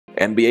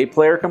NBA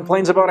player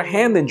complains about a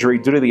hand injury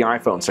due to the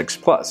iPhone 6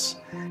 Plus.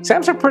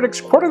 Samsung predicts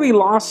quarterly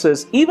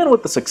losses even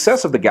with the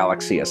success of the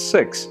Galaxy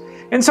S6.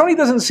 And Sony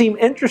doesn't seem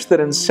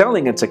interested in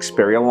selling its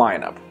Xperia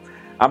lineup.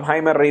 I'm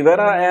Jaime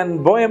Rivera,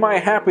 and boy am I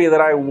happy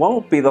that I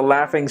won't be the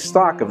laughing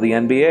stock of the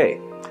NBA.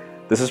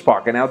 This is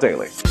Pocketnow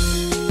Daily.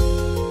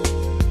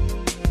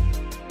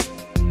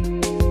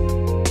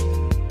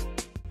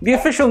 The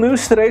official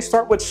news today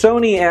start with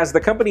Sony, as the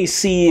company's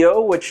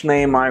CEO, which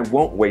name I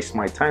won't waste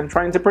my time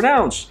trying to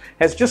pronounce,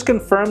 has just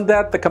confirmed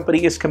that the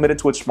company is committed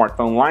to its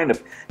smartphone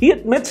lineup. He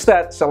admits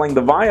that selling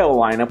the Vaio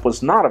lineup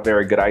was not a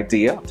very good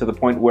idea, to the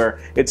point where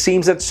it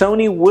seems that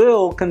Sony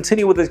will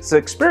continue with its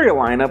Xperia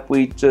lineup.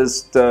 We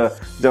just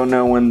don't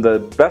know when the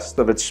best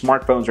of its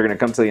smartphones are going to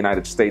come to the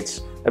United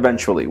States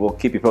eventually. We'll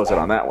keep you posted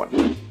on that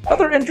one.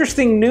 Other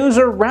interesting news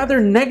are rather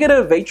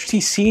negative.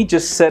 HTC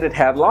just said it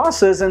had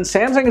losses, and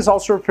Samsung is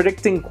also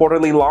predicting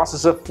quarterly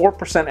losses of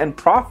 4% in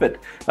profit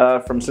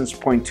from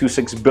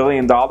 $6.26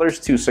 billion to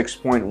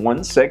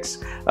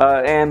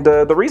 $6.16. And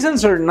the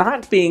reasons are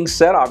not being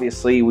said.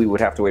 Obviously, we would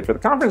have to wait for the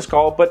conference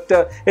call, but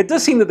it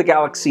does seem that the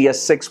Galaxy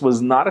S6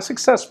 was not as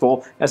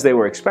successful as they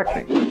were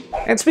expecting.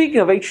 And speaking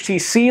of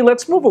HTC,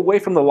 let's move away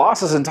from the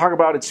losses and talk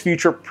about its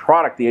future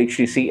product, the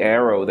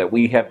htc-aero, that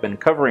we have been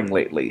covering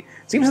lately.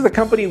 It seems that the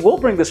company will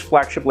bring this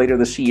flagship later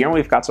this year, and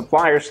we've got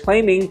suppliers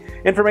claiming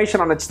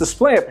information on its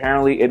display.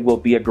 Apparently, it will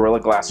be a Gorilla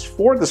Glass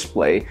 4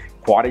 display,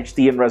 Quad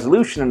HD in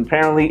resolution, and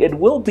apparently it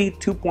will be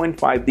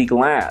 2.5D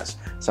glass,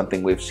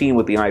 something we've seen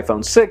with the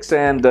iPhone 6,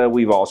 and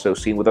we've also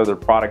seen with other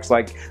products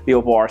like the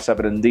Oppo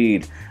R7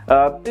 indeed.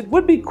 It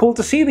would be cool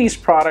to see these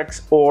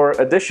products or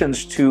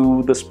additions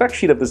to the spec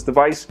sheet of this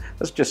device.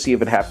 Let's just see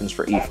if it happens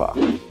for IFA.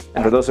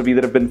 And for those of you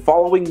that have been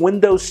following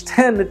Windows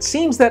 10, it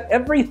seems that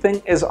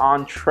everything is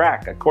on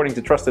track. According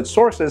to trusted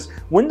sources,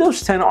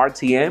 Windows 10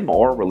 RTM,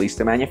 or released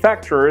to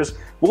manufacturers,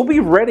 will be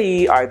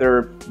ready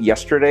either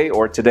yesterday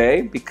or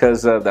today,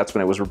 because that's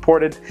when it was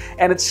reported.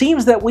 And it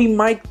seems that we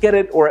might get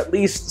it, or at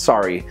least,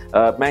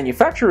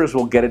 manufacturers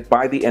will get it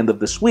by the end of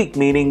this week,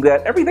 meaning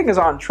that everything is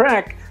on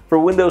track for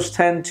Windows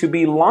 10 to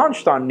be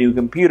launched on new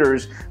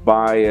computers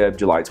by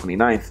July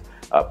 29th.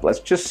 Let's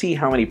just see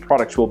how many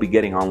products we'll be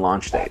getting on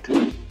launch date.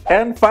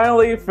 And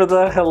finally, for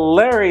the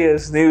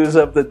hilarious news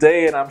of the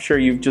day, and I'm sure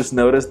you've just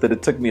noticed that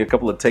it took me a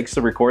couple of takes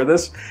to record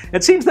this,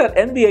 it seems that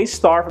NBA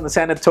star from the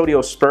San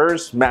Antonio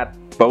Spurs, Matt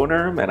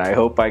Boner, and I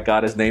hope I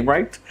got his name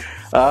right,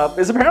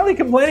 is apparently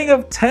complaining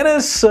of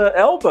tennis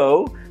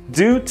elbow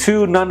due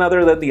to none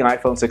other than the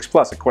iPhone 6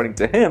 Plus. According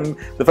to him,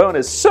 the phone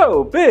is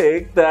so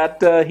big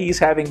that he's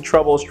having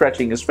trouble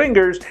stretching his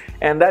fingers,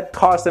 and that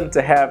caused him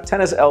to have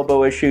tennis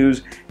elbow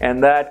issues,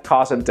 and that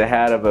caused him to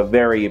have a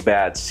very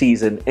bad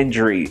season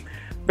injury.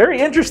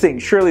 Very interesting.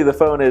 Surely the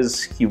phone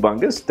is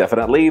humongous,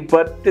 definitely,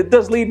 but it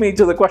does lead me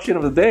to the question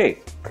of the day.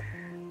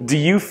 Do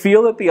you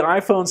feel that the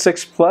iPhone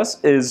 6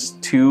 Plus is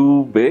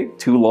too big,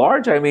 too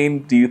large? I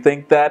mean, do you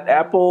think that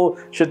Apple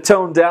should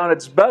tone down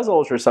its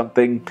bezels or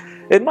something?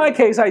 In my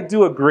case, I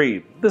do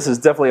agree. This is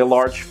definitely a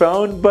large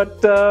phone, but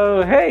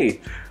hey,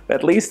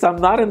 at least I'm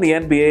not in the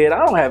NBA and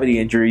I don't have any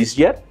injuries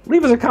yet.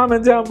 Leave us a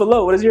comment down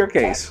below. What is your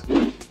case?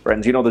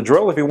 Friends, you know the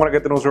drill. If you want to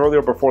get the news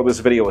earlier before this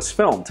video is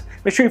filmed,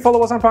 make sure you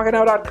follow us on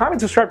Pocketnow.com and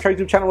subscribe to our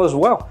YouTube channel as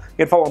well.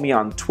 You can follow me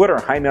on Twitter,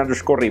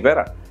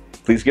 Jaime_Rivera.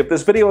 Please give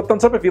this video a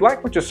thumbs up if you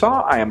like what you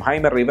saw. I am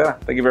Jaime Rivera.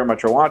 Thank you very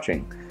much for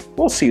watching.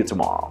 We'll see you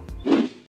tomorrow.